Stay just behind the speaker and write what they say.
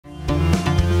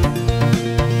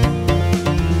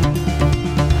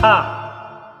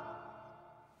Ha!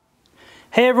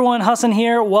 Hey everyone, Hassan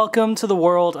here. Welcome to the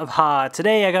world of Ha.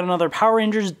 Today I got another Power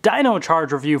Rangers Dino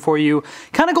Charge review for you.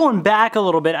 Kind of going back a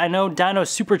little bit. I know Dino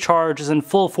Supercharge is in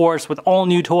full force with all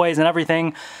new toys and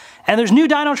everything. And there's new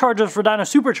Dino Chargers for Dino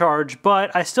Supercharge,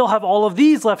 but I still have all of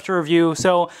these left to review.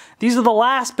 So these are the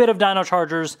last bit of Dino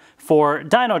Chargers for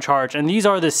Dino Charge, and these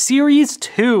are the Series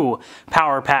 2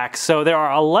 Power Packs. So there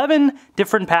are 11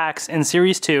 different packs in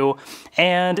Series 2,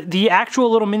 and the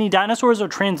actual little mini dinosaurs are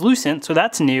translucent, so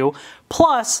that's new.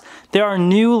 Plus, there are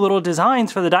new little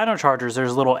designs for the Dino Chargers.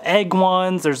 There's little egg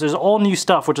ones, there's all new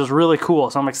stuff, which is really cool.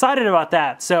 So I'm excited about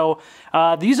that. So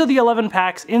these are the 11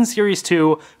 packs in Series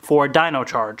 2 for Dino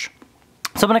Charge.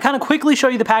 So I'm going to kind of quickly show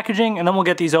you the packaging, and then we'll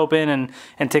get these open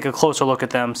and take a closer look at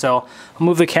them. So I'll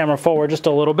move the camera forward just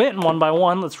a little bit, and one by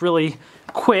one, let's really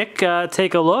quick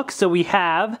take a look. So we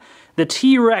have the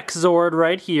T-Rex Zord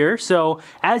right here. So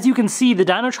as you can see, the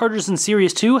Dino Chargers in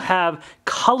Series 2 have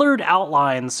colored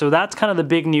outlines, so that's kind of the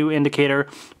big new indicator.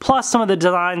 Plus some of the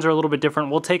designs are a little bit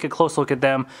different. We'll take a close look at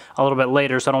them a little bit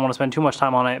later, so I don't want to spend too much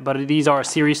time on it, but these are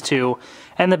Series 2.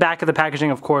 And the back of the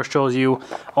packaging, of course, shows you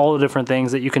all the different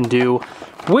things that you can do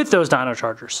with those Dino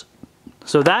Chargers.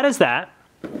 So that is that.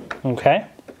 Okay.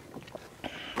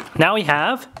 Now we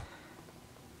have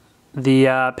the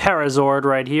Parazord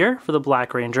right here for the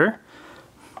Black Ranger.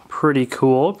 Pretty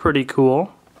cool, pretty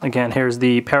cool. Again, here's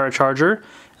the Paracharger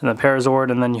and the Parazord,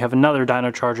 and then you have another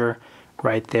Dino Charger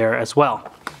right there as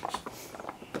well.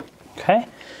 Okay.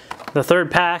 The third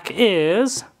pack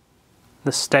is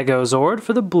the Stegozord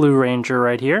for the Blue Ranger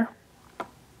right here.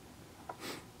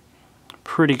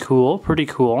 Pretty cool, pretty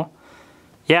cool.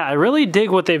 Yeah, I really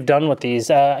dig what they've done with these.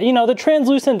 You know, the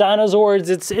translucent dinosaurs,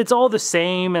 it's all the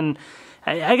same, and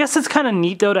I guess it's kind of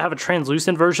neat though to have a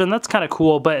translucent version. That's kind of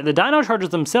cool, but the Dino Chargers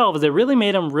themselves, they really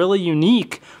made them really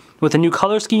unique with the new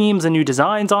color schemes and new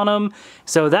designs on them.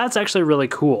 So that's actually really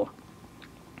cool.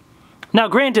 Now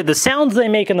granted, the sounds they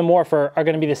make in the Morpher are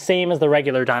going to be the same as the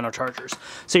regular Dino Chargers.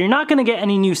 So you're not going to get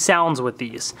any new sounds with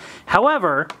these.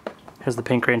 However, here's the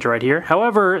Pink Ranger right here.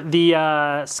 However,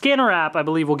 the scanner app, I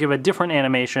believe, will give a different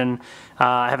animation.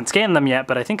 I haven't scanned them yet,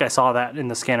 but I think I saw that in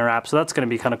the scanner app, so that's going to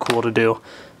be kind of cool to do.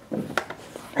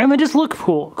 And they just look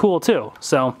cool too.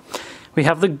 So we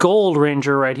have the Gold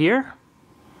Ranger right here.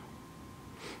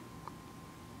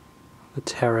 The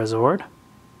Terrazord.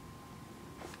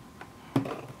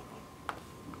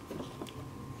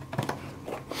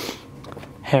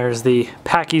 Here's the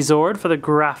Pachysord for the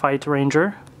Graphite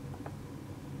Ranger.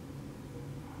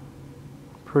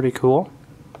 Pretty cool.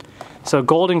 So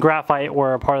Gold and Graphite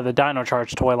were a part of the Dino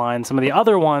Charge toy line. Some of the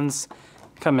other ones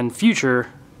come in future,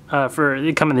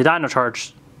 they come in the Dino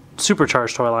Charge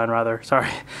Supercharged toy line, rather. Sorry.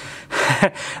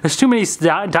 There's too many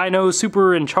Dino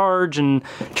Super and Charge and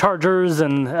Chargers,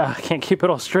 and I can't keep it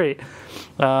all straight.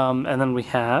 And then we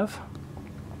have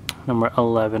number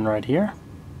 11 right here,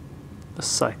 the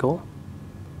Cycle.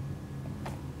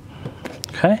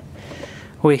 Okay.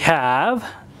 We have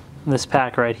this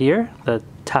pack right here, the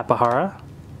Tapahara.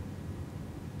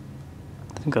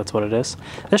 I think that's what it is.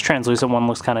 This translucent one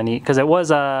looks kind of neat because it was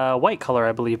a white color,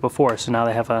 I believe, before, so now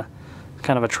they have a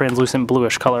kind of a translucent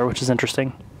bluish color, which is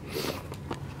interesting.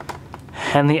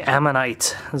 And the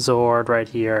Ammonite Zord right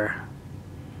here.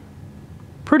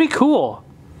 Pretty cool.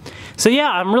 So yeah,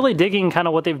 I'm really digging kind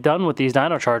of what they've done with these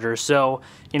Dino Chargers. So,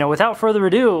 you know, without further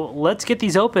ado, let's get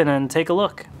these open and take a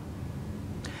look.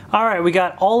 Alright, we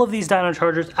got all of these Dino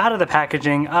Chargers out of the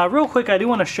packaging. Real quick, I do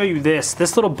want to show you this.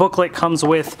 This little booklet comes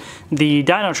with the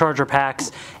Dino Charger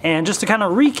packs. And just to kind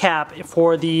of recap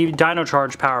for the Dino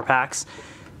Charge Power Packs,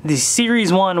 the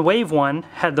Series 1 Wave 1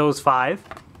 had those 5.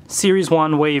 Series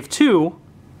 1 Wave 2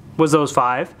 was those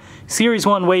 5. Series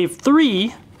 1 Wave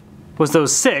 3 was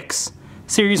those 6.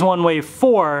 Series 1 Wave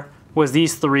 4 was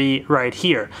these 3 right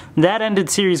here. That ended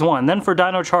Series 1. Then for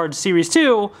Dino Charge Series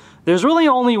 2, there's really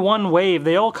only one wave.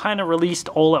 They all kind of released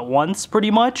all at once, pretty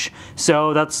much.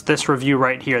 So that's this review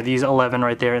right here, these 11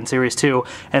 right there in Series 2.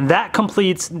 And that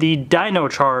completes the Dino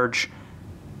Charge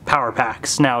Power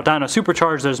Packs. Now, Dino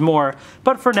Supercharge, there's more,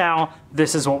 but for now,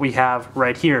 this is what we have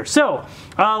right here. So,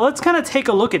 let's kind of take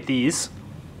a look at these.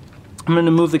 I'm going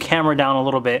to move the camera down a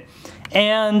little bit.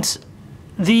 And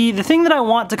the thing that I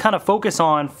want to kind of focus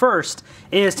on first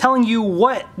is telling you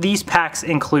what these packs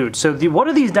include. So what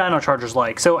are these Dino Chargers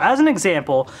like? So as an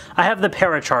example, I have the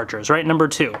Parachargers, right, number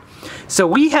 2. So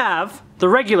we have the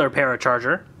regular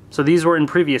Paracharger. So these were in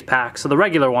previous packs. So the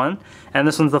regular one, and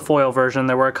this one's the foil version.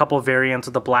 There were a couple of variants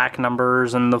with the black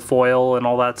numbers and the foil and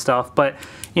all that stuff. But,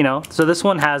 you know, so this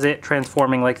one has it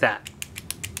transforming like that.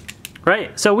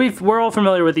 right? So we're all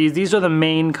familiar with these. These are the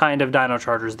main kind of Dino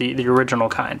Chargers, the original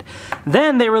kind.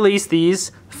 Then they released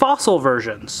these fossil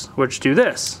versions, which do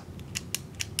this.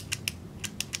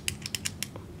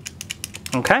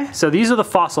 Okay, so these are the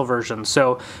fossil versions.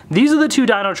 So these are the 2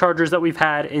 Dino Chargers that we've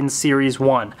had in Series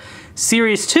 1.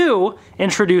 Series 2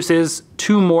 introduces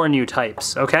 2 more new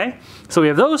types, okay? So we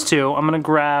have those 2. I'm gonna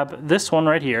grab this one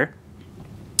right here.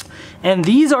 And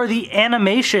these are the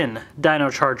animation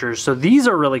Dino Chargers. So these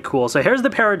are really cool. So here's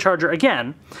the Power Charger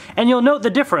again. And you'll note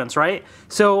the difference, right?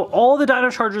 So all the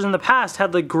Dino Chargers in the past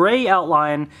had the gray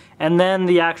outline, and then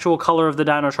the actual color of the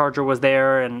Dino Charger was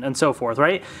there, and so forth,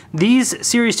 right? These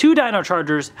Series 2 Dino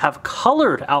Chargers have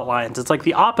colored outlines. It's like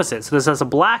the opposite. So this has a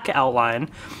black outline.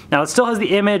 Now it still has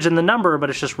the image and the number,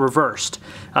 but it's just reversed.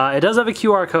 It does have a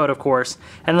QR code, of course.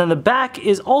 And then the back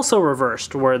is also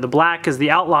reversed, where the black is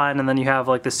the outline, and then you have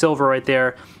like the silver right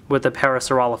there with the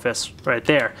Parasaurolophus right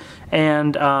there.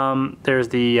 And there's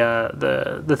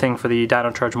the thing for the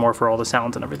Dino Charge Morpher, all the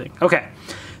sounds and everything. Okay,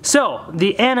 so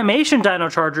the animation Dino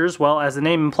Chargers, well, as the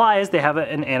name implies, they have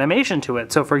an animation to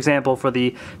it. So for example, for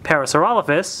the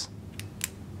Parasaurolophus,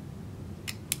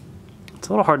 it's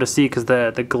a little hard to see because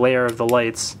the glare of the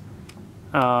lights.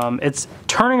 It's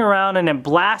turning around and it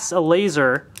blasts a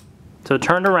laser. So it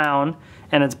turned around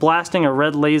and it's blasting a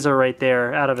red laser right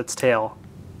there out of its tail.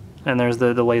 And there's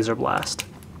the laser blast.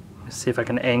 Let's see if I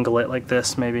can angle it like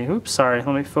this maybe. Oops, sorry,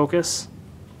 let me focus.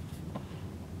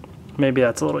 Maybe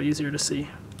that's a little easier to see.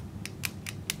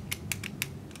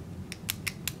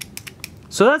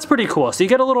 So that's pretty cool. So you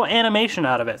get a little animation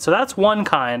out of it. So that's one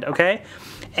kind, okay?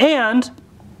 And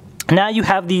now you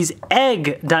have these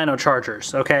egg Dino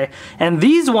Chargers, okay? And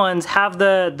these ones have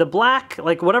the black,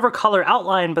 like whatever color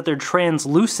outline, but they're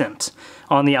translucent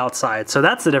on the outside. So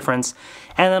that's the difference.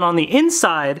 And then on the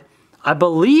inside, I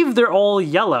believe they're all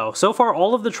yellow. So far,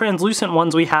 all of the translucent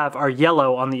ones we have are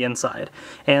yellow on the inside.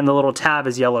 And the little tab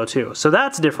is yellow too. So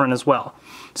that's different as well.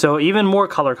 So even more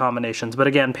color combinations. But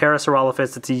again,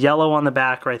 Parasaurolophus, it's yellow on the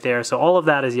back right there. So all of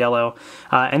that is yellow.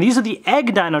 And these are the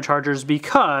egg Dino Chargers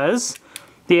because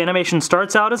the animation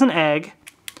starts out as an egg.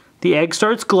 The egg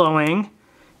starts glowing.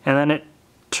 And then it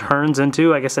turns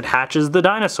into, I guess it hatches the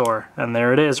dinosaur. And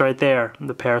there it is right there,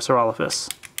 the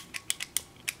Parasaurolophus.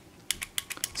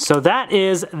 So that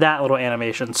is that little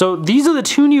animation. So these are the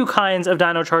 2 new kinds of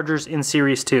Dino Chargers in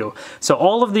Series 2. So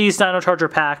all of these Dino Charger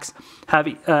packs have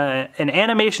an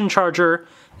animation charger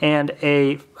and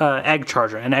an egg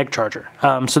charger.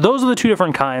 So those are the 2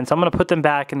 different kinds. I'm going to put them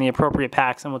back in the appropriate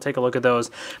packs and we'll take a look at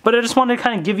those. But I just wanted to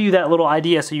kind of give you that little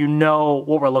idea so you know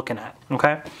what we're looking at,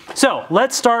 okay? So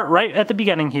let's start right at the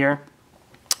beginning here.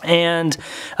 And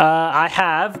I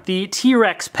have the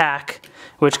T-Rex pack,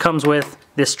 which comes with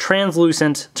this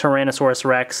translucent Tyrannosaurus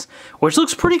Rex, which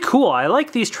looks pretty cool. I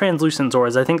like these translucent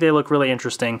Zors. I think they look really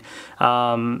interesting.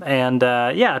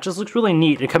 Yeah, it just looks really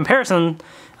neat. In comparison,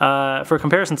 for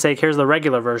comparison's sake, here's the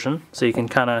regular version, so you can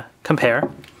kind of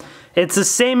compare. It's the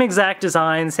same exact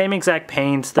design, same exact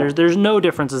paint. There's no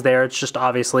differences there. It's just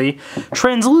obviously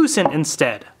translucent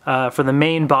instead for the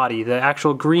main body. The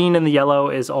actual green and the yellow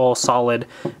is all solid.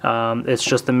 It's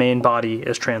just the main body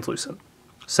is translucent.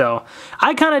 So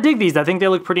I kind of dig these. I think they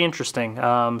look pretty interesting.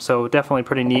 So definitely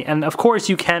pretty neat. And of course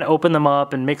you can open them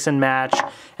up and mix and match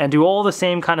and do all the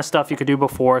same kind of stuff you could do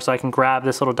before. So I can grab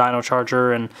this little Dino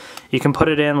Charger and you can put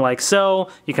it in like so.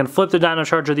 You can flip the Dino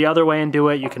Charger the other way and do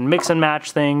it. You can mix and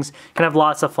match things. You can have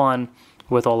lots of fun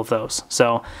with all of those.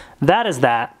 So that is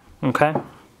that, okay?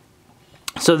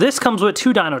 So this comes with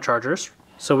 2 Dino Chargers.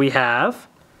 So we have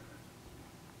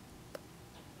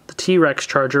the T-Rex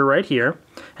charger right here.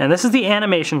 And this is the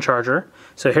animation charger.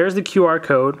 So here's the QR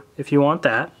code if you want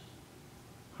that.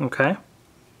 Okay.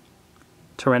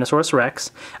 Tyrannosaurus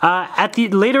Rex.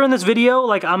 Later in this video,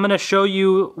 like I'm gonna show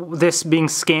you this being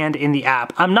scanned in the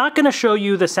app. I'm not gonna show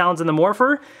you the sounds in the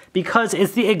Morpher because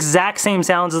it's the exact same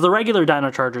sounds as the regular Dino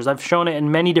Chargers. I've shown it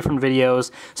in many different videos,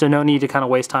 so no need to kind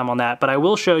of waste time on that. But I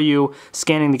will show you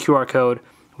scanning the QR code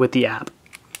with the app.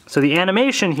 So the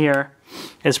animation here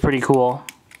is pretty cool.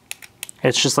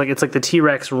 It's just like, it's like the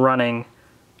T-Rex running.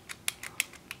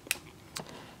 I'm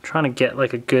trying to get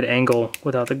like a good angle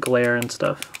without the glare and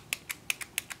stuff.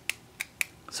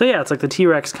 So yeah, it's like the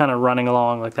T-Rex kind of running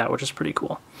along like that, which is pretty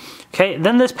cool. Okay,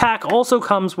 then this pack also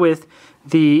comes with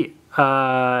the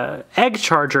egg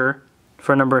charger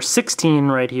for number 16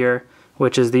 right here,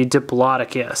 which is the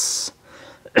Diplodocus.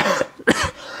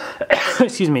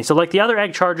 Excuse me. So like the other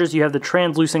egg chargers, you have the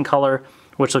translucent color,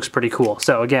 which looks pretty cool.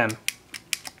 So again,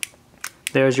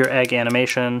 there's your egg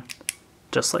animation,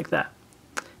 just like that.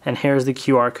 And here's the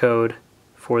QR code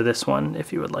for this one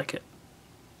if you would like it.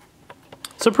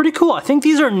 So pretty cool. I think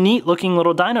these are neat looking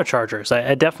little Dino Chargers.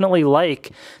 I definitely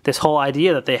like this whole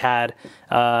idea that they had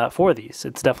for these.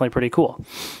 It's definitely pretty cool.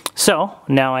 So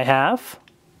now I have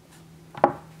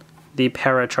the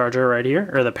Paracharger right here,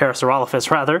 or the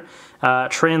Parasaurolophus rather,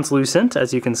 translucent,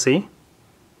 as you can see.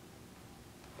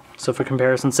 So for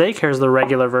comparison's sake, here's the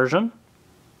regular version.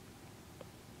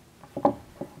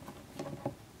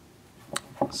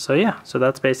 So yeah, so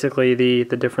that's basically the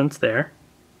difference there.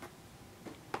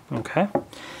 Okay,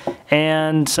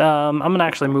 and I'm going to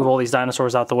actually move all these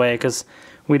dinosaurs out the way because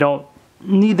we don't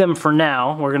need them for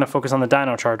now. We're going to focus on the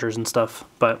Dino Chargers and stuff.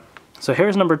 But so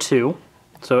here's number 2.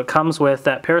 So it comes with,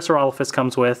 that Parasaurolophus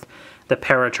comes with the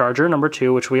Paracharger number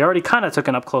 2, which we already kind of took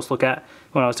an up-close look at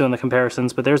when I was doing the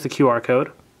comparisons, but there's the QR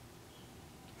code.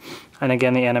 And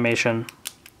again, the animation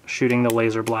shooting the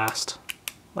laser blast,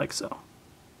 like so.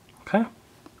 Okay.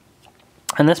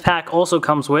 And this pack also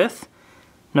comes with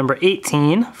number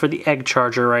 18 for the Egg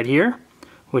Charger right here,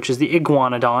 which is the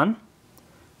Iguanodon.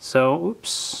 So,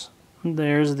 oops,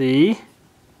 there's the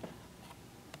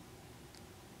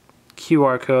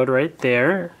QR code right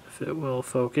there, if it will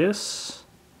focus.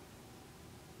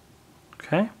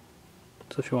 Okay,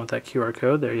 so if you want that QR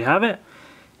code, there you have it.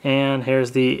 And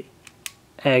here's the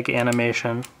egg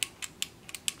animation,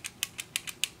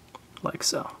 like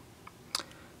so.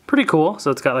 Pretty cool.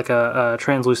 So it's got like a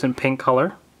translucent pink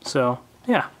color. So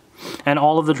yeah, and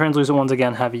all of the translucent ones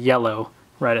again have yellow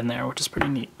right in there, which is pretty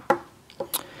neat.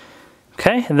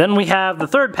 Okay, and then we have the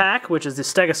third pack, which is the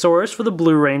Stegosaurus for the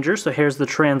Blue Ranger. So here's the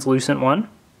translucent one,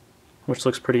 which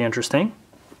looks pretty interesting.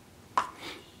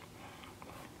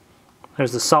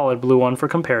 There's the solid blue one for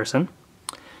comparison.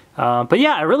 But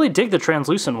yeah, I really dig the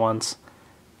translucent ones.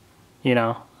 You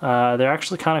know, they're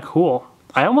actually kind of cool.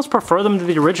 I almost prefer them to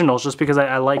the originals just because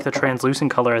I like the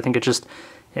translucent color. I think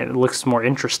it looks more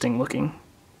interesting looking.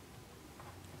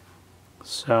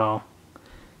 So,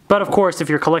 but of course, if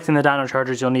you're collecting the Dino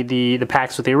Chargers, you'll need the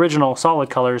packs with the original solid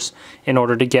colors in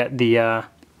order to get the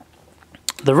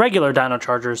regular Dino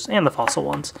Chargers and the fossil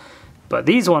ones. But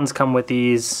these ones come with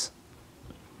these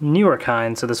newer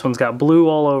kinds. So this one's got blue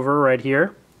all over right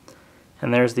here.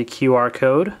 And there's the QR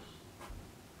code.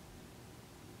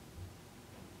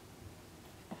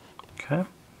 Okay.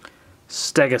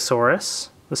 Stegosaurus.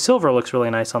 The silver looks really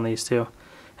nice on these too.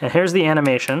 And here's the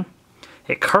animation.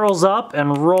 It curls up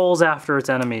and rolls after its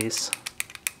enemies.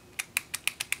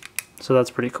 So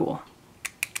that's pretty cool.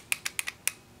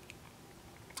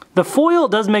 The foil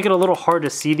does make it a little hard to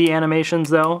see the animations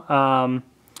though.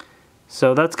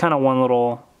 So that's kind of one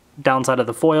little downside of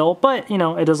the foil, but you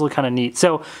know, it does look kind of neat.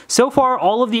 So far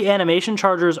all of the animation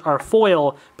chargers are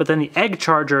foil, but then the egg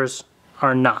chargers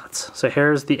are not. So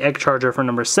here's the egg charger for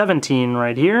number 17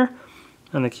 right here,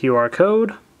 and the QR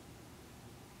code.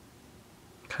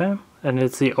 Okay, and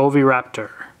it's the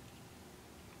Oviraptor.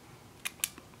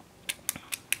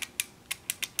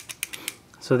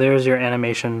 So there's your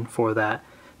animation for that.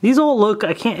 These all look,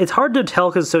 it's hard to tell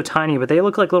because it's so tiny, but they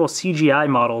look like little CGI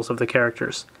models of the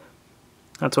characters.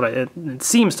 That's what it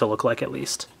seems to look like, at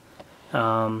least.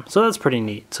 So that's pretty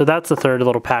neat. So that's the third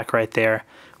little pack right there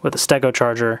with the Stego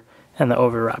Charger and the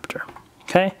Oviraptor.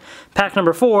 Okay, pack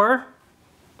number 4,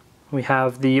 we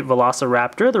have the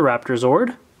Velociraptor, the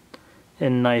Raptorzord,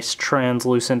 in nice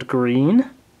translucent green.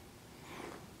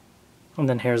 And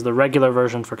then here's the regular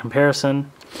version for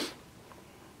comparison.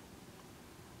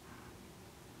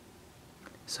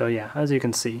 So yeah, as you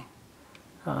can see,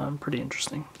 pretty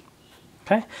interesting.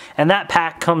 Okay, and that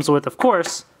pack comes with, of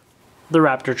course, the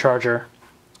Raptor Charger,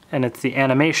 and it's the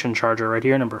animation charger right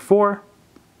here, number 4.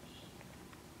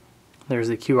 There's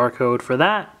the QR code for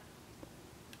that.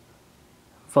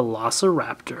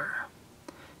 Velociraptor.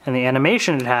 And the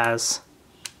animation it has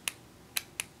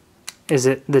is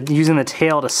using the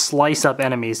tail to slice up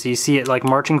enemies. So you see it like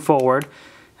marching forward,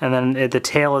 and then the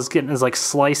tail is like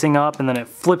slicing up, and then it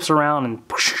flips around and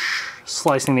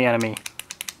slicing the enemy.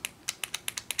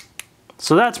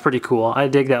 So that's pretty cool. I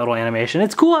dig that little animation.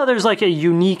 It's cool how there's like a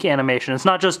unique animation. It's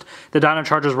not just the Dino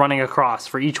Chargers running across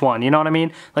for each one, you know what I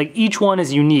mean? Like each one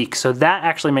is unique, so that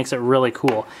actually makes it really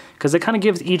cool because it kind of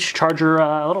gives each Charger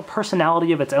a little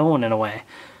personality of its own in a way.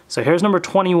 So here's number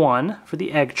 21 for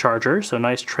the Egg Charger, so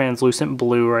nice translucent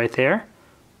blue right there.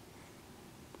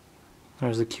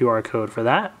 There's the QR code for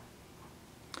that.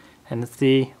 And it's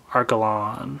the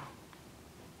Archelon.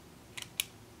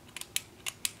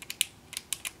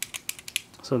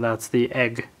 So that's the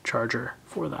Egg Charger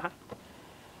for that.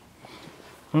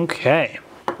 Okay.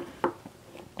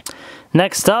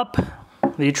 Next up,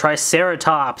 the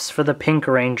Triceratops for the Pink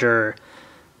Ranger.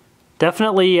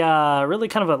 Definitely really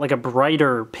kind of like a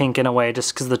brighter pink in a way,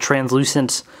 just because the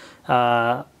translucent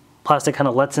plastic kind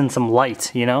of lets in some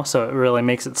light, you know, so it really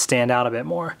makes it stand out a bit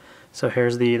more. So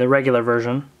here's the regular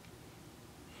version.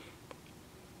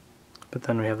 But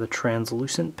then we have the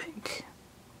translucent pink.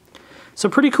 So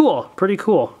pretty cool, pretty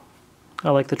cool. I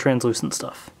like the translucent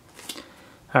stuff.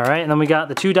 All right, and then we got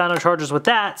the 2 Dino Chargers with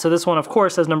that. So this one, of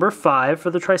course, has number 5 for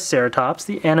the Triceratops,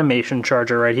 the animation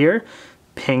charger right here.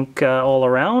 Pink all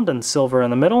around and silver in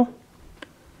the middle.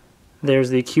 There's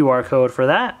the QR code for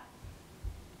that.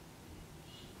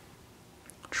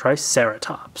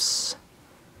 Triceratops.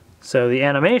 So the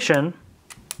animation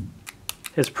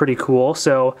is pretty cool.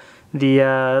 So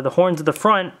the horns at the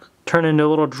front turn into a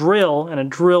little drill, and it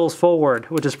drills forward,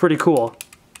 which is pretty cool.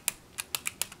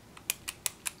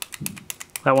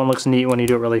 That one looks neat when you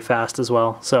do it really fast as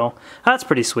well. So that's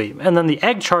pretty sweet. And then the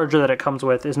egg charger that it comes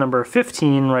with is number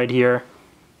 15 right here.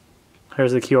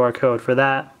 Here's the QR code for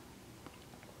that.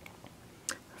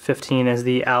 15 is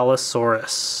the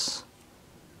Allosaurus.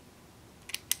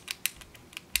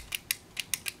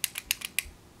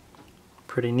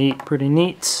 Pretty neat, pretty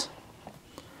neat.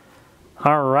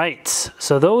 All right,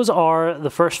 so those are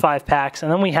the first 5 packs.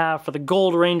 And then we have, for the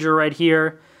Gold Ranger right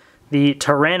here, the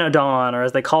Pteranodon, or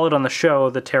as they call it on the show,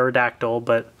 the pterodactyl.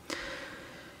 But,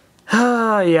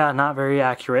 yeah, not very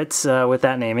accurate with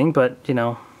that naming, but, you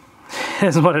know,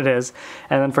 is what it is.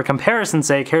 And then for comparison's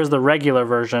sake, here's the regular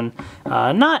version.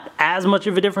 Not as much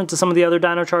of a difference to some of the other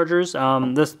Dino Chargers.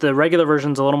 The regular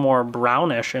version's a little more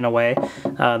brownish in a way.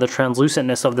 The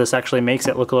translucentness of this actually makes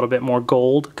it look a little bit more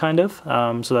gold, kind of.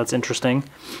 So that's interesting.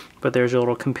 But there's your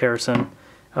little comparison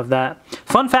of that.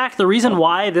 Fun fact, the reason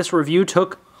why this review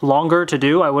took longer to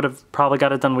do, I would have probably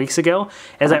got it done weeks ago,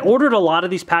 is I ordered a lot of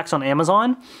these packs on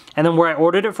Amazon, and then where I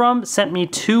ordered it from sent me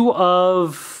 2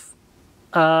 of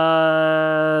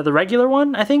the regular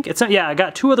one, I think. Yeah, I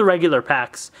got 2 of the regular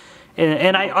packs.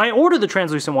 And I ordered the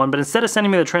translucent one, but instead of sending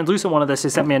me the translucent one of this, they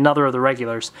sent me another of the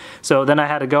regulars. So then I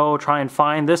had to go try and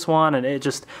find this one, and it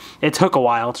took a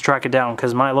while to track it down,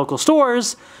 because my local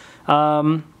stores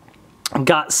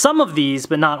got some of these,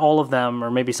 but not all of them, or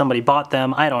maybe somebody bought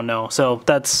them, I don't know. So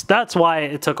that's why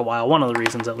it took a while, one of the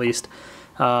reasons at least.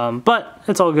 But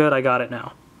it's all good, I got it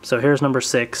now. So here's number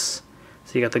 6.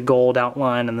 So you got the gold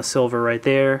outline and the silver right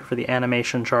there for the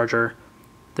animation charger.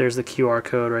 There's the QR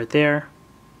code right there.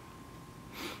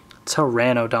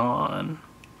 Pteranodon.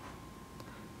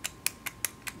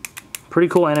 Pretty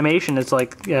cool animation. It's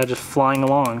like, yeah, just flying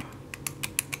along.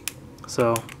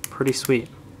 So, pretty sweet.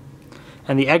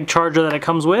 And the egg charger that it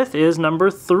comes with is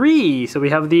number 3. So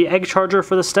we have the egg charger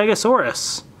for the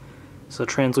Stegosaurus. So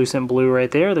translucent blue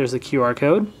right there. There's the QR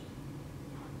code.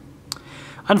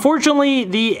 Unfortunately,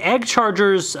 the egg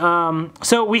chargers,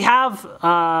 so we have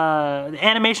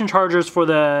animation chargers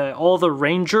for all the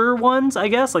Ranger ones, I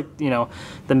guess, like, you know,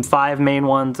 the 5 main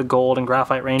ones, the gold and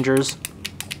graphite Rangers.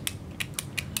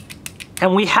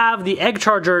 And we have the egg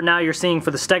charger now you're seeing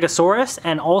for the Stegosaurus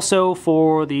and also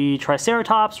for the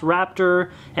Triceratops,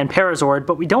 Raptor, and Parazord,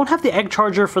 but we don't have the egg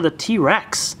charger for the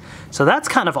T-Rex. So that's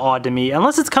kind of odd to me,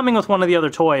 unless it's coming with one of the other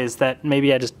toys that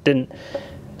maybe I just didn't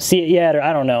see it yet, or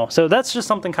I don't know. So that's just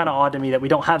something kind of odd to me that we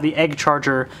don't have the egg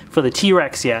charger for the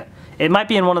T-Rex yet. It might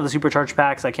be in one of the supercharged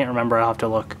packs, I can't remember, I'll have to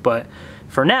look. But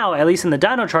for now, at least in the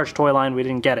Dino Charge toy line, we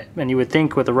didn't get it. And you would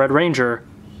think with the Red Ranger,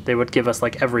 they would give us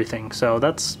like everything. So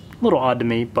that's a little odd to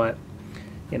me, but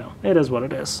you know, it is what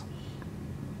it is.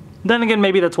 Then again,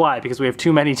 maybe that's why, because we have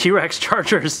too many T-Rex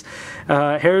chargers.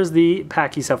 Here's the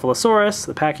Pachycephalosaurus,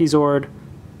 the Pachysord,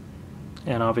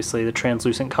 and obviously the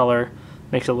translucent color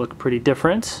makes it look pretty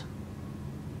different,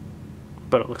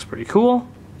 but it looks pretty cool.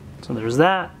 So there's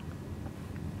that.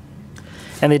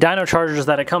 And the Dino Chargers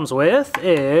that it comes with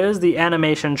is the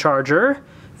animation charger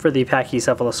for the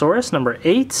Pachycephalosaurus, number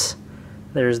 8.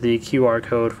 There's the QR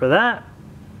code for that.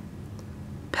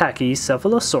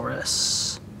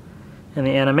 Pachycephalosaurus. And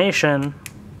the animation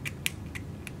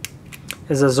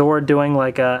is a Zord doing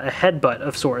like a headbutt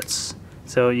of sorts.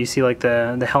 So you see like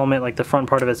the helmet, like the front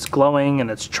part of it's glowing and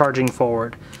it's charging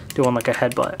forward, doing like a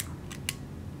headbutt.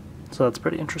 So that's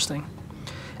pretty interesting.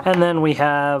 And then we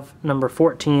have number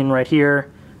 14 right here,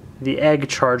 the egg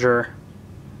charger.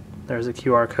 There's a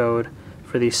QR code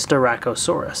for the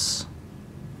Styracosaurus.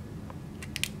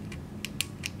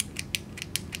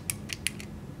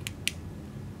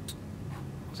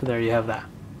 So there you have that.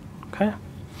 Okay.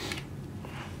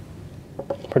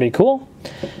 Pretty cool.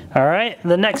 All right,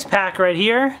 the next pack right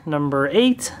here, number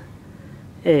 8,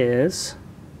 is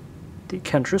the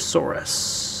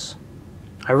Kentrosaurus.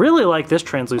 I really like this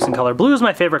translucent color. Blue is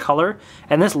my favorite color,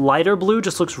 and this lighter blue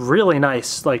just looks really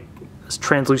nice, like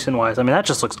translucent-wise. I mean, that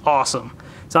just looks awesome.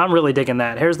 So I'm really digging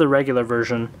that. Here's the regular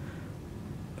version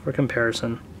for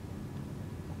comparison.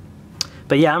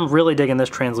 But yeah, I'm really digging this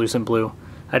translucent blue.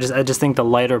 I just think the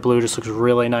lighter blue just looks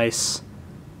really nice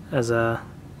as a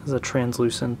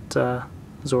translucent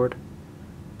Zord.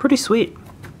 Pretty sweet.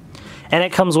 And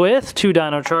it comes with 2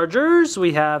 Dino Chargers.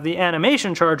 We have the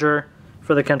animation charger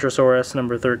for the Kentrosaurus,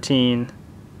 number 13.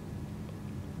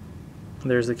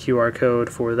 There's the QR code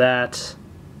for that.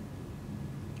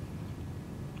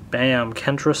 Bam,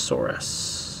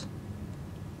 Kentrosaurus.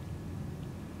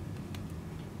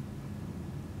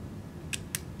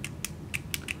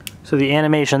 So the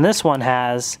animation this one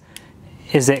has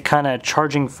is it kind of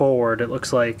charging forward, it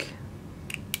looks like.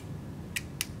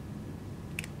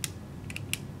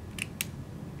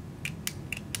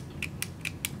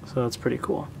 So that's pretty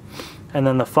cool. And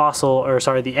then the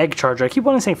the egg charger, I keep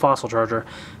wanting to say fossil charger,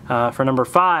 for number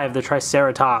 5, the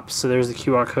Triceratops. So there's the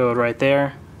QR code right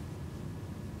there.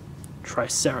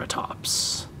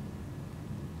 Triceratops.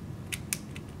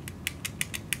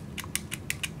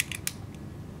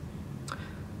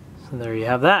 So there you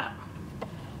have that.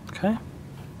 Okay.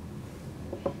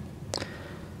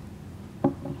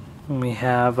 And we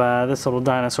have this little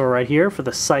dinosaur right here for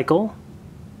the cycle.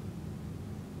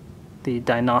 The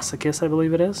Deinonychus, I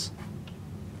believe it is.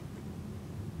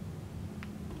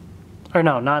 Or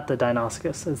no, not the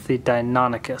Deinonychus, it's the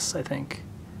Deinonychus, I think.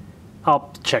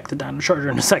 I'll check the Dino Charger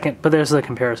in a second, but there's the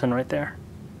comparison right there.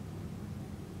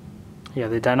 Yeah,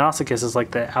 the Deinonychus is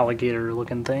like the alligator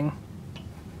looking thing.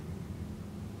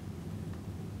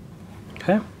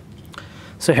 Okay.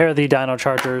 So here are the Dino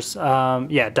Chargers.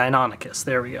 Yeah, Deinonychus,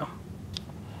 there we go.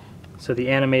 So the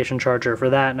animation charger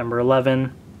for that, number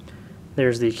 11.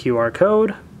 There's the QR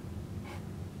code.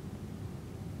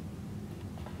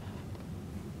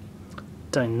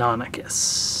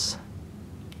 Deinonychus.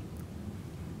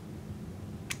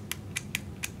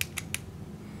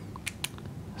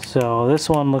 So this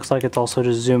one looks like it's also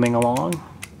just zooming along.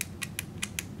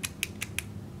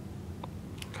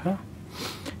 Okay.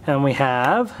 And we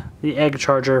have the egg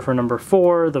charger for number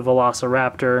 4, the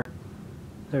Velociraptor.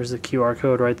 There's the QR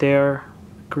code right there.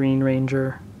 Green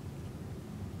Ranger.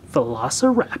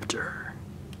 Velociraptor.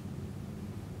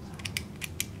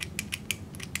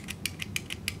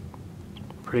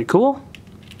 Pretty cool.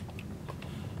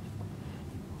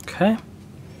 Okay.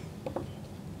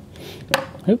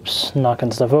 Oops,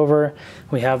 knocking stuff over.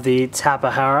 We have the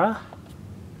Tapahara.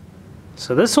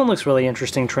 So this one looks really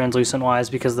interesting translucent wise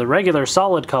because the regular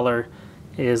solid color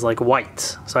is like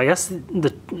white. So I guess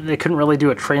they couldn't really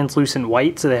do a translucent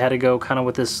white, so they had to go kind of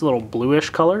with this little bluish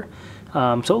color.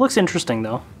 So it looks interesting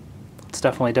though. It's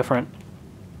definitely different.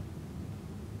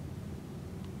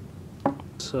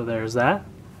 So there's that.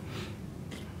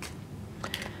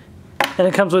 And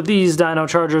it comes with these Dino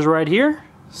Chargers right here.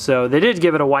 So they did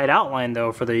give it a white outline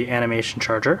though for the animation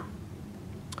charger.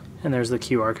 And there's the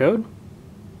QR code.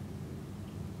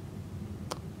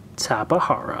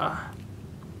 Tapahara.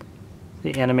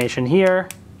 The animation here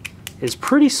is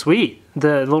pretty sweet.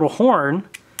 The little horn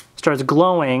starts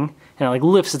glowing and it like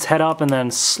lifts its head up and then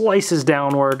slices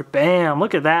downward. Bam,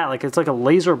 look at that. Like it's like a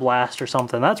laser blast or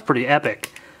something. That's pretty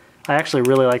epic. I actually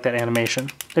really like that animation.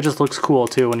 It just looks cool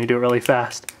too when you do it really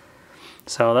fast.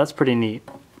 So that's pretty neat.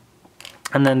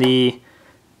 And then the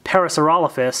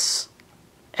Parasaurolophus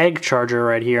egg charger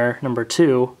right here, number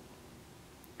 2,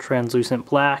 translucent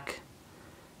black.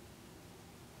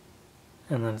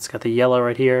 And then it's got the yellow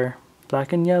right here.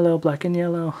 Black and yellow, black and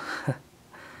yellow.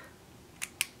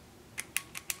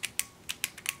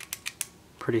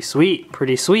 Pretty sweet,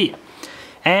 pretty sweet.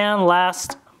 And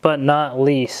last but not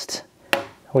least,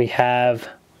 we have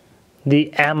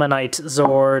the Ammonite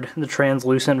Zord, the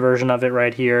translucent version of it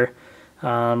right here.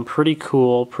 Pretty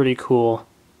cool, pretty cool.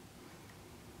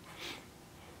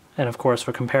 And of course,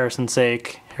 for comparison's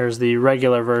sake, here's the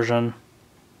regular version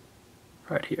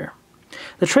right here.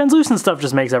 The translucent stuff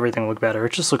just makes everything look better.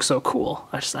 It just looks so cool.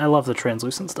 I love the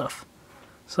translucent stuff.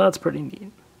 So that's pretty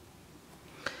neat.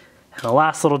 And the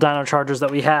last little Dino Chargers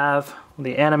that we have,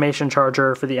 the animation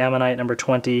charger for the Ammonite, number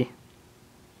 20.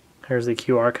 Here's the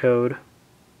QR code.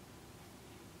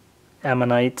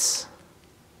 Ammonites.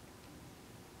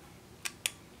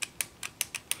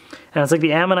 And it's like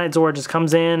the Ammonite Zord just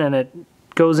comes in and it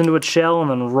goes into its shell and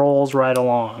then rolls right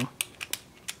along.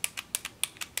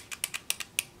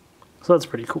 So that's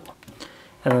pretty cool.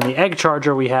 And then the egg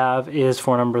charger we have is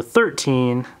for number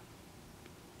 13.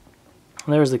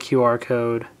 There's the QR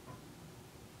code.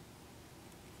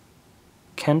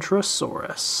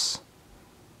 Kentrosaurus.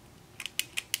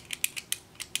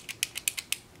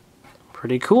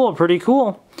 Pretty cool, pretty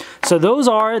cool. So those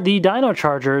are the Dino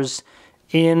Chargers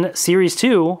in Series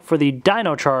 2 for the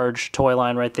Dino Charge toy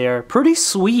line right there. Pretty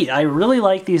sweet. I really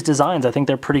like these designs. I think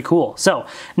they're pretty cool. So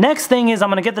next thing is I'm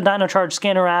going to get the Dino Charge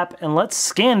scanner app and let's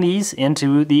scan these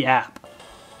into the app.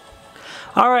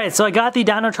 Alright, so I got the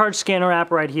Dino Charge scanner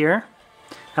app right here.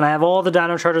 And I have all the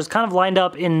Dino Chargers kind of lined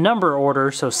up in number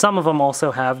order, so some of them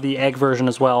also have the egg version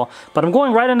as well. But I'm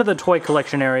going right into the toy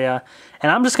collection area, and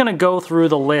I'm just going to go through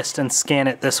the list and scan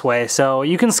it this way. So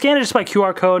you can scan it just by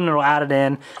QR code and it'll add it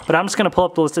in, but I'm just going to pull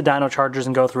up the list of Dino Chargers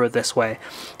and go through it this way.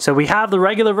 So we have the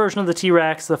regular version of the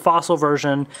T-Rex, the fossil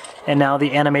version, and now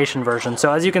the animation version.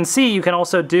 So as you can see, you can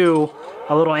also do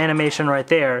a little animation right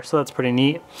there, so that's pretty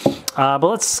neat. But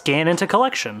let's scan into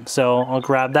collection. So I'll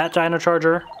grab that Dino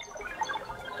Charger,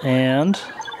 and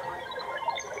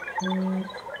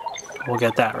we'll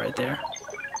get that right there.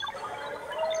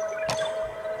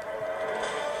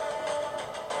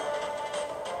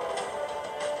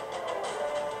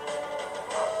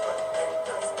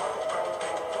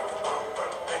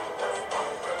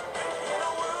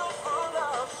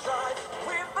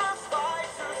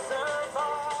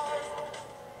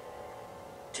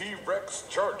 T-Rex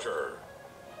Charger.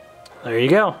 There you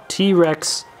go,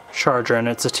 T-Rex Charger, and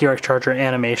it's a T-Rex Charger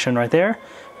animation right there,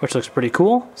 which looks pretty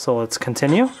cool. So let's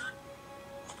continue.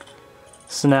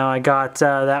 So now I got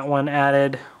that one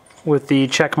added with the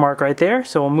check mark right there.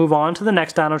 So we'll move on to the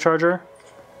next Dino Charger.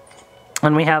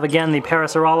 And we have again the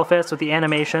Parasaurolophus with the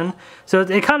animation. So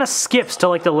it kind of skips to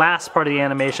like the last part of the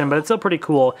animation, but it's still pretty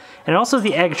cool. And also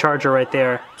the Egg Charger right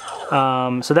there.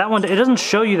 So that one, it doesn't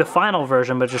show you the final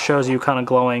version, but it just shows you kind of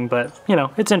glowing, but you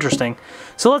know, it's interesting.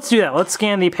 So let's do that. Let's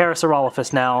scan the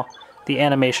Parasaurolophus now, the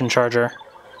animation charger.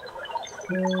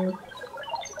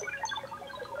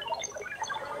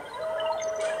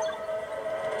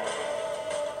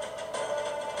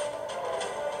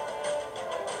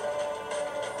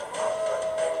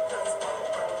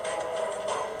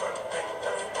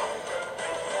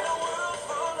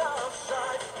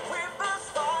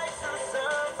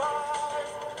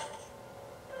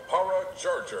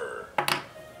 Charger.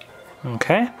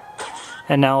 Okay,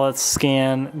 and now let's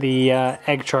scan the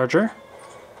Egg Charger.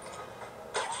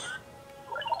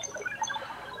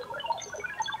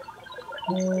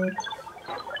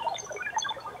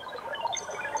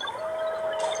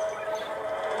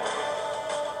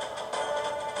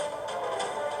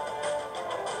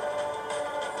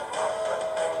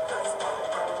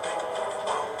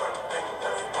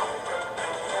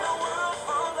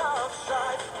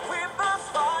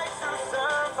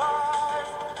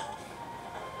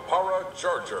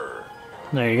 Charger.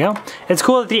 There you go. It's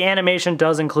cool that the animation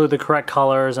does include the correct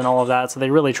colors and all of that, so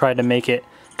they really tried to make it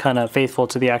kind of faithful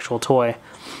to the actual toy.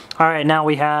 Alright, now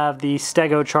we have the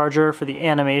Stego Charger for the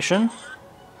animation.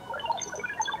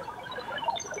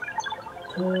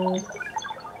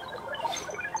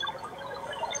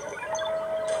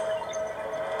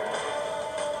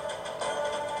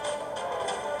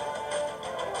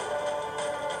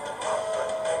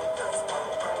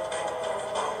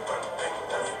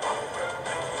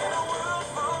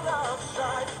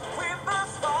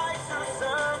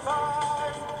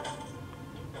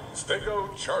 Dino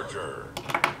Charger.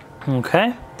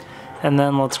 Okay, and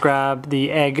then let's grab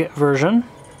the egg version.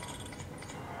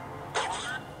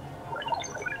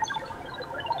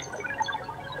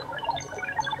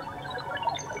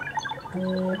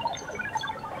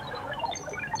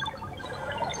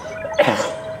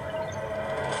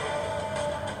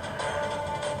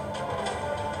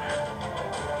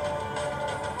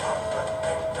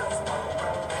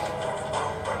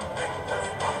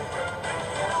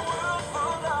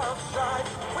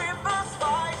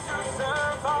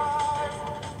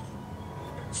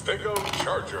 Dino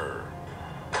Charger.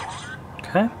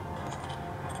 Okay.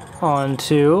 On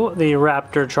to the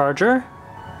Raptor Charger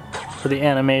for the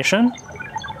animation.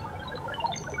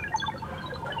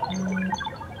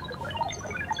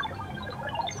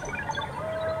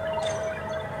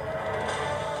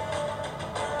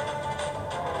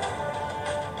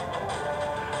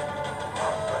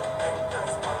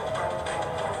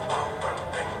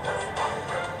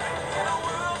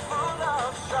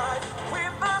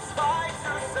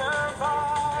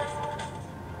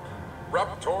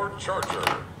 Raptor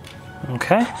Charger.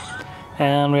 Okay.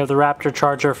 And we have the Raptor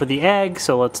Charger for the egg,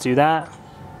 so let's do that.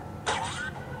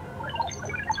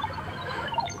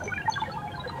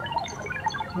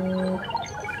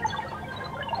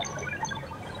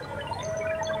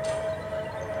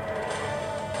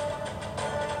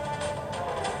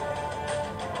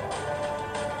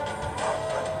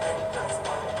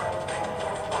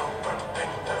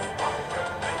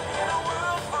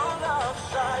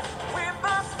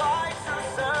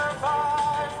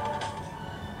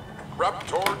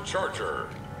 Raptor Charger.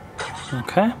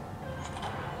 Okay.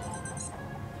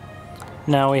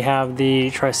 Now we have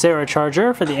the Dino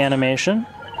Charger for the animation.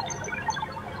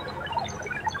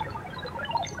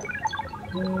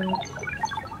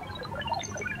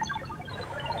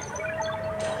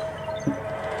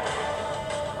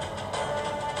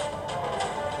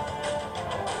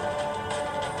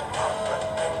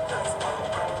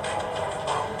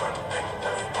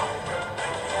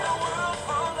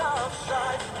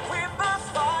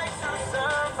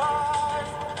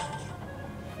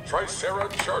 Dino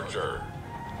Charger.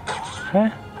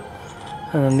 Okay.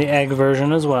 And then the egg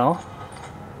version as well.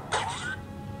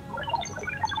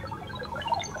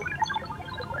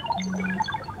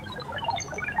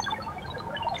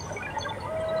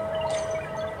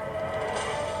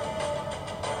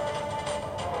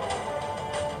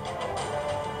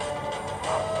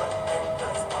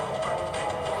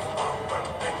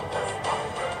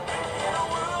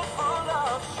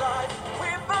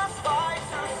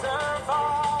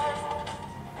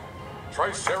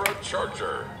 Dino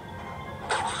Charger.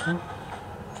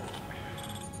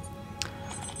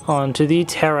 On to the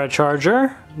Dino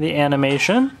Charger, the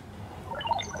animation.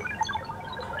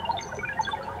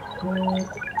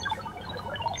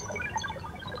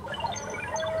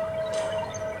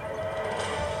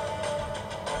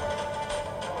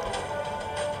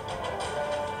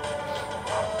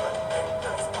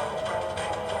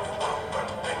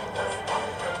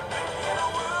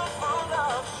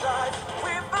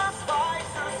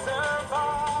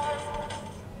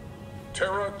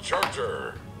 Dino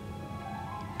Charger.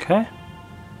 Okay.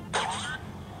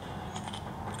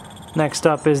 Next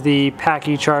up is the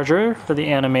Packy Charger for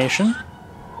the animation.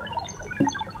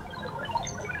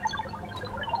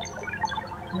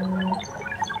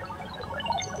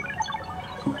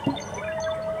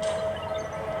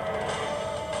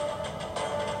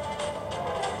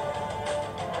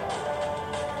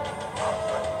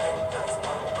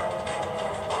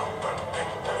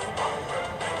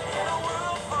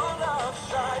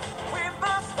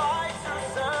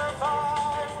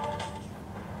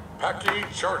 Packy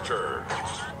Charger.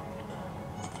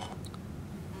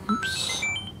 Oops.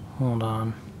 Hold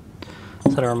on.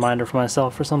 Set a reminder for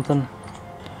myself or something.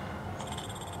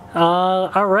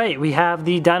 Alright, we have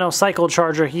the Dino Cycle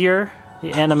Charger here,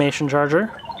 the animation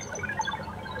charger.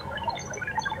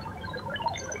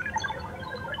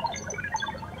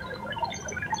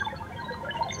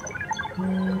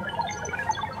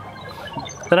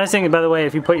 The nice thing, by the way,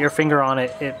 if you put your finger on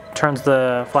it, it turns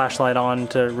the flashlight on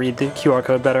to read the QR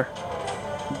code better.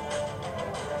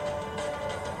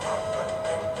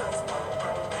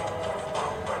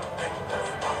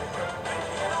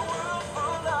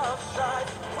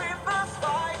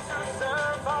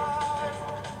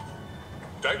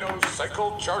 Dino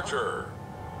Cycle Charger.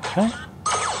 Okay.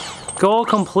 Goal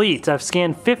complete. I've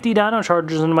scanned 50 Dino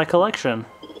Chargers into my collection.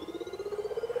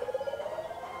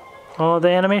 Oh, the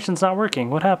animation's not working.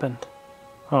 What happened?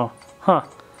 Oh, huh.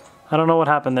 I don't know what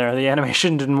happened there. The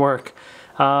animation didn't work.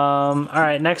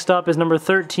 Alright, next up is number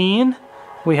 13.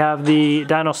 We have the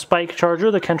Dino Spike Charger,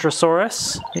 the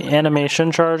Kentrosaurus, the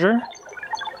animation charger.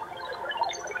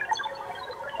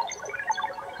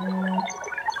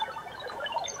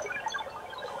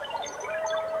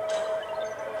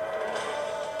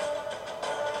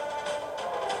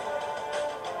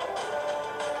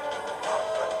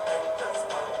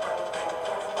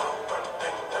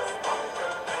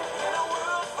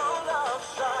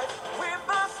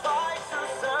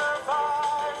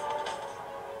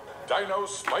 Dino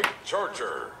Spike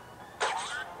Charger.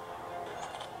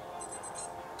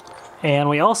 And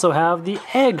we also have the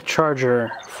Egg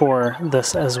Charger for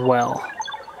this as well.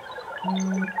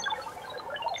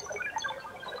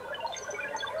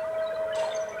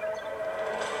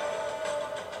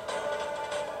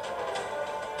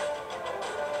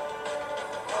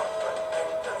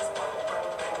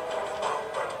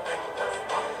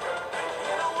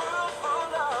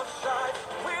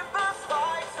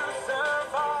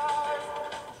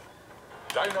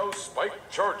 Dino Spike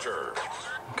Charger.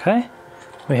 Okay,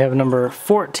 we have number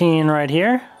 14 right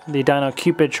here, the Dino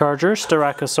Cupid Charger,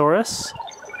 Styracosaurus.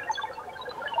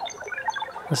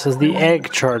 This is the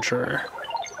Egg Charger.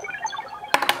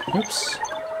 Oops.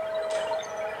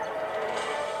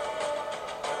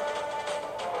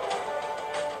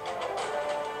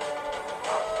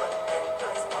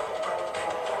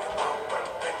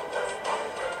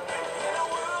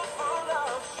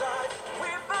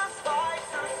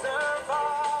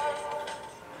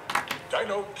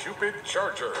 Dino Cupid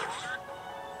Charger.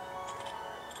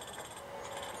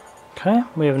 Okay,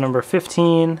 we have number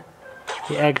 15,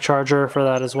 the Egg Charger for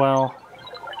that as well.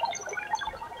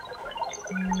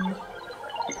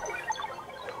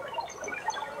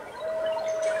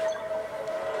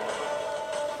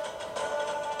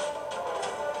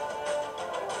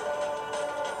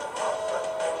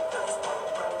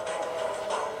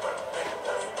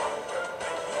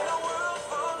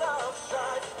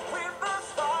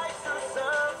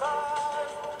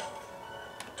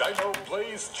 Dino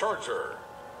Blaze Charger.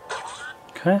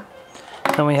 Okay.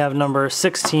 Then we have number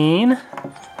 16,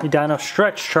 the Dino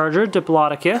Stretch Charger,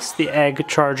 Diplodocus, the Egg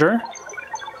Charger.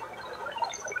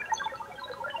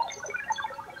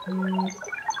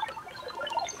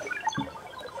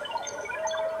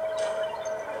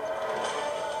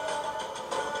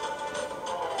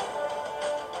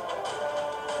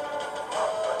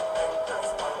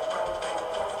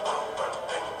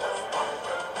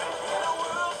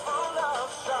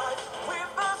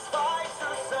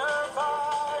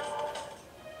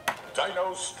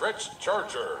 Dino Stretch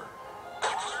Charger.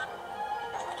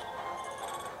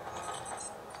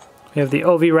 We have the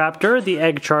Oviraptor, the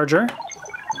Egg Charger.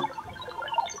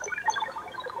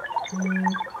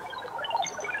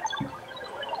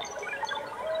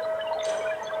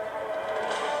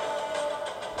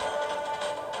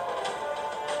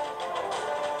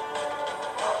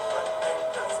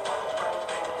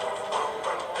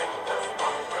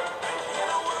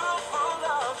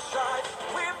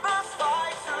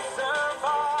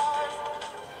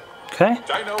 Okay.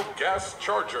 Dino Gas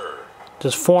Charger.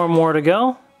 Just 4 more to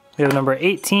go. We have number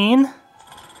 18,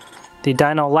 the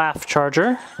Dino Laugh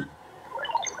Charger,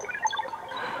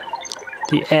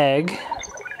 the Egg,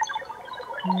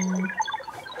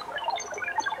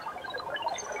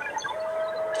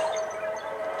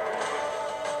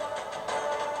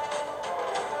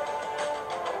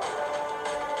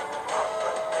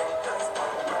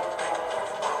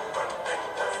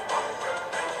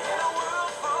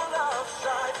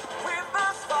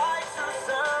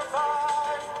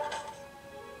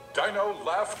 Dino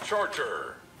Laugh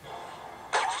Charger.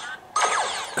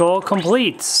 Goal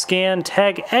complete. Scan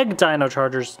tag Egg Dino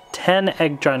Chargers. 10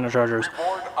 Egg Dino Chargers.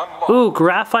 Reward unlocked. Ooh,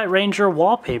 Graphite Ranger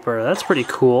wallpaper. That's pretty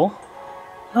cool.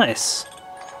 Nice.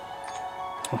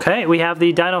 Okay, we have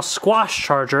the Dino Squash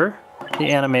Charger,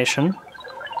 the animation.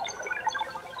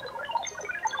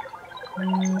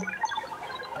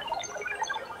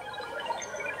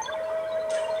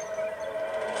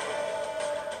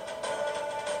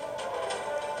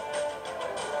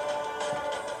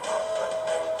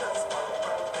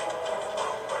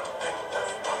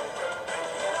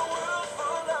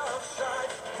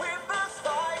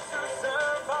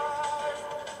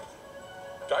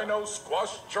 Dino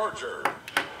Squash Charger.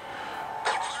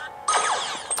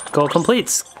 Goal complete.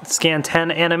 Scan 10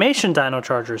 animation Dino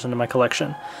Chargers into my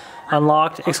collection.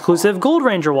 Unlocked exclusive Gold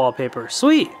Ranger wallpaper.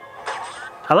 Sweet.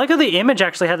 I like how the image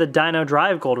actually had the Dino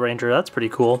Drive Gold Ranger. That's pretty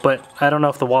cool, but I don't know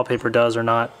if the wallpaper does or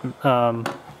not.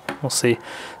 We'll see.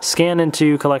 Scan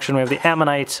into collection. We have the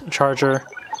Ammonite Charger,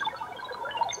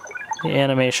 the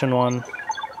animation one.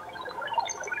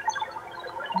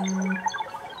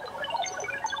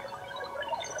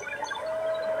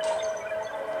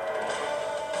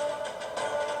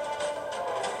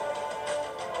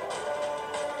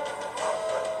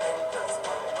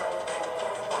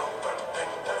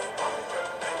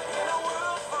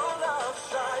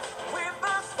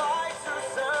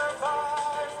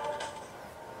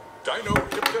 Dino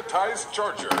Hypnotized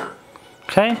Charger.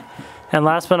 Okay, and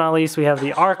last but not least, we have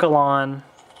the Archelon.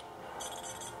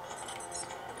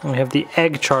 And we have the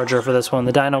Egg Charger for this one,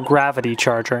 the Dino Gravity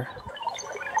Charger.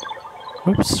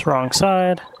 Oops, wrong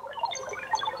side.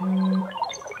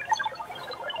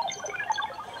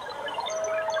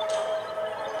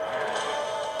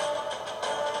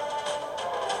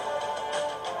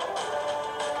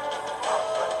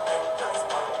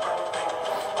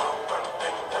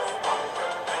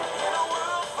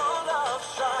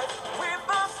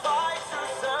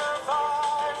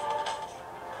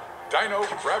 Dino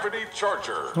Gravity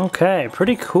Charger. Okay,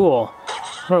 pretty cool.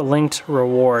 What are linked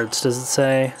rewards, does it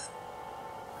say?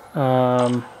 I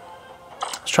was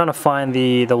trying to find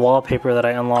the wallpaper that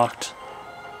I unlocked.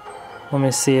 Let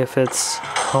me see if it's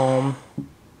home.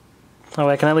 Oh,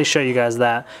 I can at least show you guys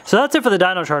that. So that's it for the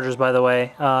Dino Chargers, by the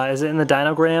way. Is it in the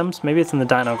Dinograms? Maybe it's in the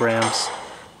Dinograms.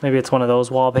 Maybe it's one of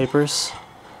those wallpapers.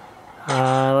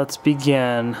 Let's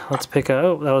begin. Let's pick a...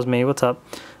 Oh, that was me. What's up?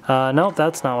 Nope,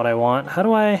 that's not what I want. How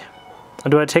do I...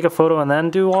 Do I take a photo and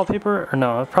then do wallpaper? Or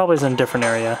no, it probably is in a different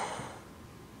area.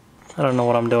 I don't know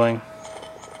what I'm doing.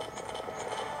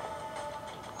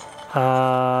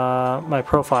 My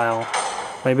profile.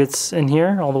 Maybe it's in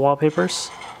here, all the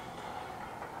wallpapers.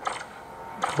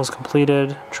 Goals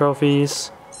completed,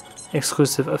 trophies,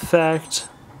 exclusive effect.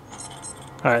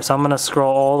 Alright, so I'm gonna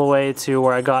scroll all the way to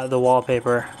where I got the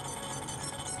wallpaper.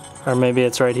 Or maybe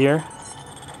it's right here.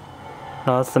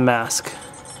 No, that's the mask.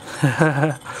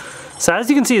 So as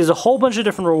you can see, there's a whole bunch of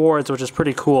different rewards, which is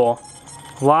pretty cool.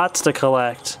 Lots to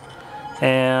collect.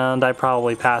 And I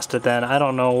probably passed it then. I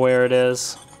don't know where it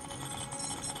is.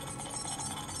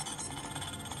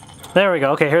 There we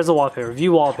go. Okay, here's the wallpaper.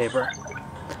 View wallpaper.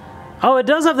 Oh, it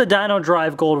does have the Dino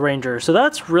Drive Gold Ranger, so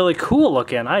that's really cool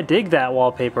looking. I dig that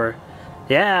wallpaper.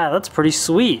 Yeah, that's pretty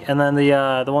sweet. And then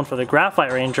the one for the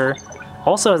Graphite Ranger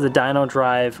also has the Dino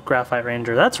Drive Graphite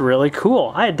Ranger. That's really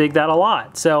cool. I dig that a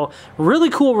lot. So really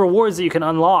cool rewards that you can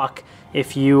unlock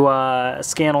if you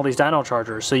scan all these Dino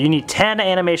Chargers. So you need 10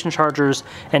 Animation Chargers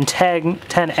and 10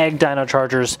 Egg Dino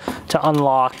Chargers to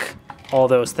unlock all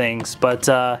those things. But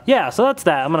yeah, so that's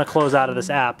that. I'm gonna close out of this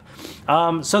app.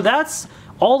 So that's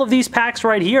all of these packs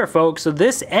right here, folks. So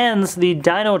this ends the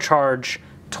Dino Charge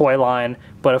toy line,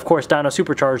 but of course Dino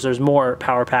Supercharge, there's more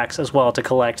power packs as well to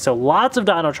collect. So lots of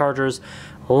Dino Chargers,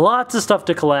 lots of stuff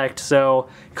to collect. So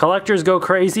collectors go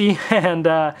crazy and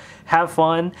have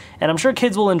fun. And I'm sure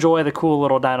kids will enjoy the cool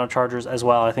little Dino Chargers as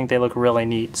well. I think they look really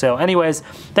neat. So anyways,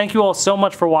 thank you all so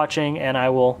much for watching, and I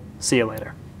will see you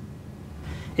later.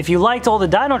 If you liked all the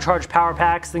Dino Charge power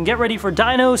packs, then get ready for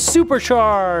Dino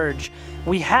Supercharge.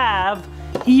 We have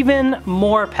even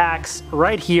more packs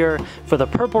right here for the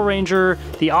Purple Ranger,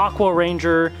 the Aqua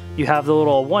Ranger. You have the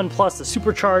little 1+, the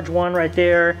Supercharge one right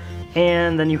there.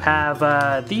 And then you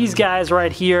have these guys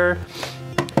right here.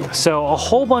 So a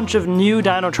whole bunch of new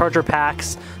Dino Charger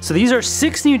packs. So these are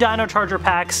 6 new Dino Charger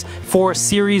packs for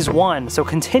Series 1. So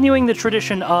continuing the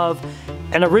tradition of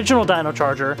an original Dino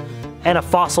Charger and a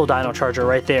fossil Dino Charger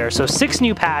right there. So 6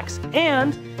 new packs,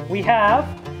 and we have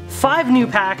 5 new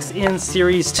packs in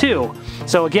Series 2.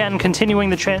 So again, continuing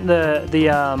the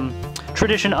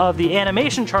tradition of the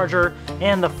Animation Charger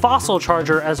and the Fossil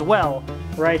Charger as well,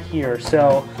 right here.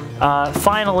 So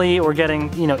finally, we're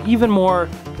getting, you know, even more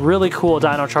really cool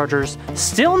Dino Chargers.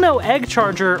 Still no Egg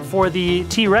Charger for the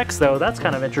T-Rex though. That's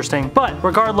kind of interesting. But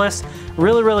regardless,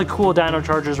 really cool Dino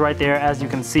Chargers right there, as you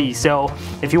can see. So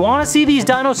if you want to see these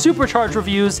Dino Supercharge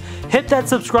reviews, hit that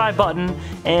subscribe button,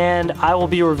 and I will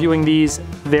be reviewing these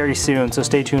very soon. So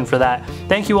stay tuned for that.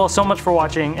 Thank you all so much for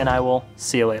watching, and I will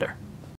see you later.